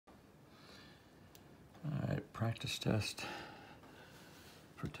practice test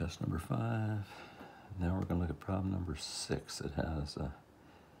for test number 5. Now we're going to look at problem number 6. It has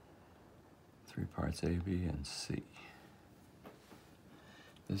 3 parts, A, B, and C.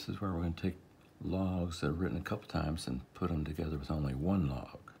 This is where we're going to take logs that are written a couple times and put them together with only one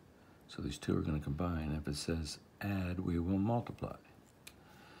log. So these two are going to combine. If it says add, we will multiply.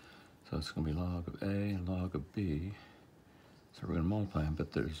 So it's going to be log of A and log of B. So we're going to multiply them,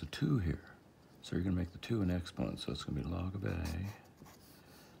 but there's a 2 here. So you're going to make the 2 an exponent. So it's going to be log of A,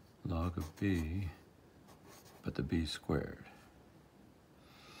 log of B, but the B squared.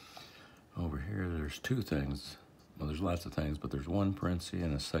 Over here, there's 2 things. Well, there's lots of things, but there's one parenthesis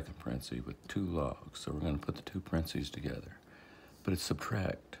and a second parenthesis with 2 logs. So we're going to put the 2 parentheses together. But it's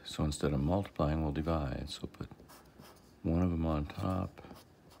subtract. So instead of multiplying, we'll divide. So put one of them on top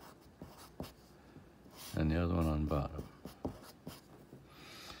and the other one on bottom.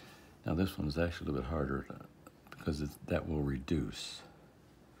 Now this one is actually a little bit harder because that will reduce.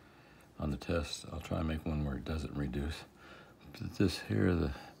 On the test, I'll try and make one where it doesn't reduce. But this here,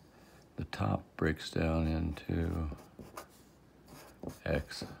 the top breaks down into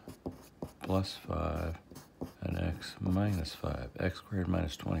x plus 5 and x minus 5. X squared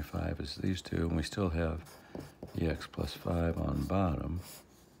minus 25 is these two, and we still have the x plus 5 on bottom.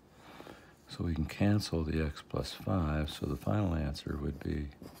 So we can cancel the x plus 5, so the final answer would be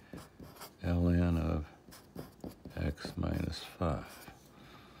ln of x minus 5.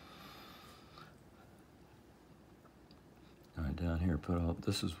 All right, down here,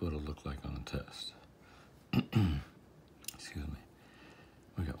 this is what it'll look like on the test. Excuse me.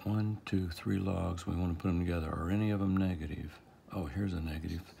 We got 1, 2, 3 logs. We want to put them together. Are any of them negative? Oh, here's a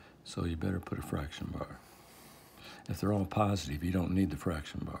negative, so you better put a fraction bar. If they're all positive, you don't need the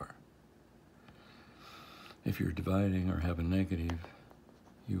fraction bar. If you're dividing or have a negative,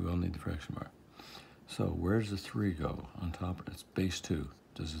 you will need the fraction bar. So where's the 3 go on top? It's base 2.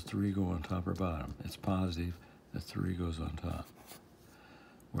 Does the 3 go on top or bottom? It's positive. The 3 goes on top.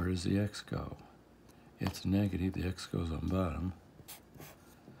 Where does the x go? It's negative. The x goes on bottom.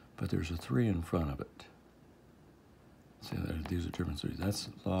 But there's a 3 in front of it. See, these are different 3s. That's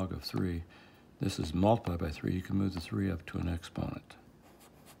log of 3. This is multiplied by 3. You can move the 3 up to an exponent.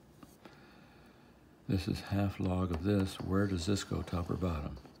 This is half log of this. Where does this go, top or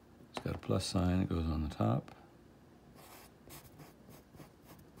bottom? It's got a plus sign. It goes on the top.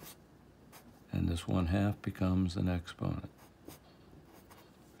 And this 1/2 becomes an exponent.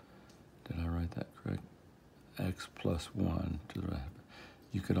 Did I write that correct? X plus 1 to the right.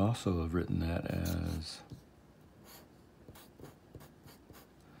 You could also have written that as,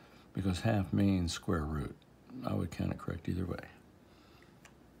 because half means square root. I would count it correct either way.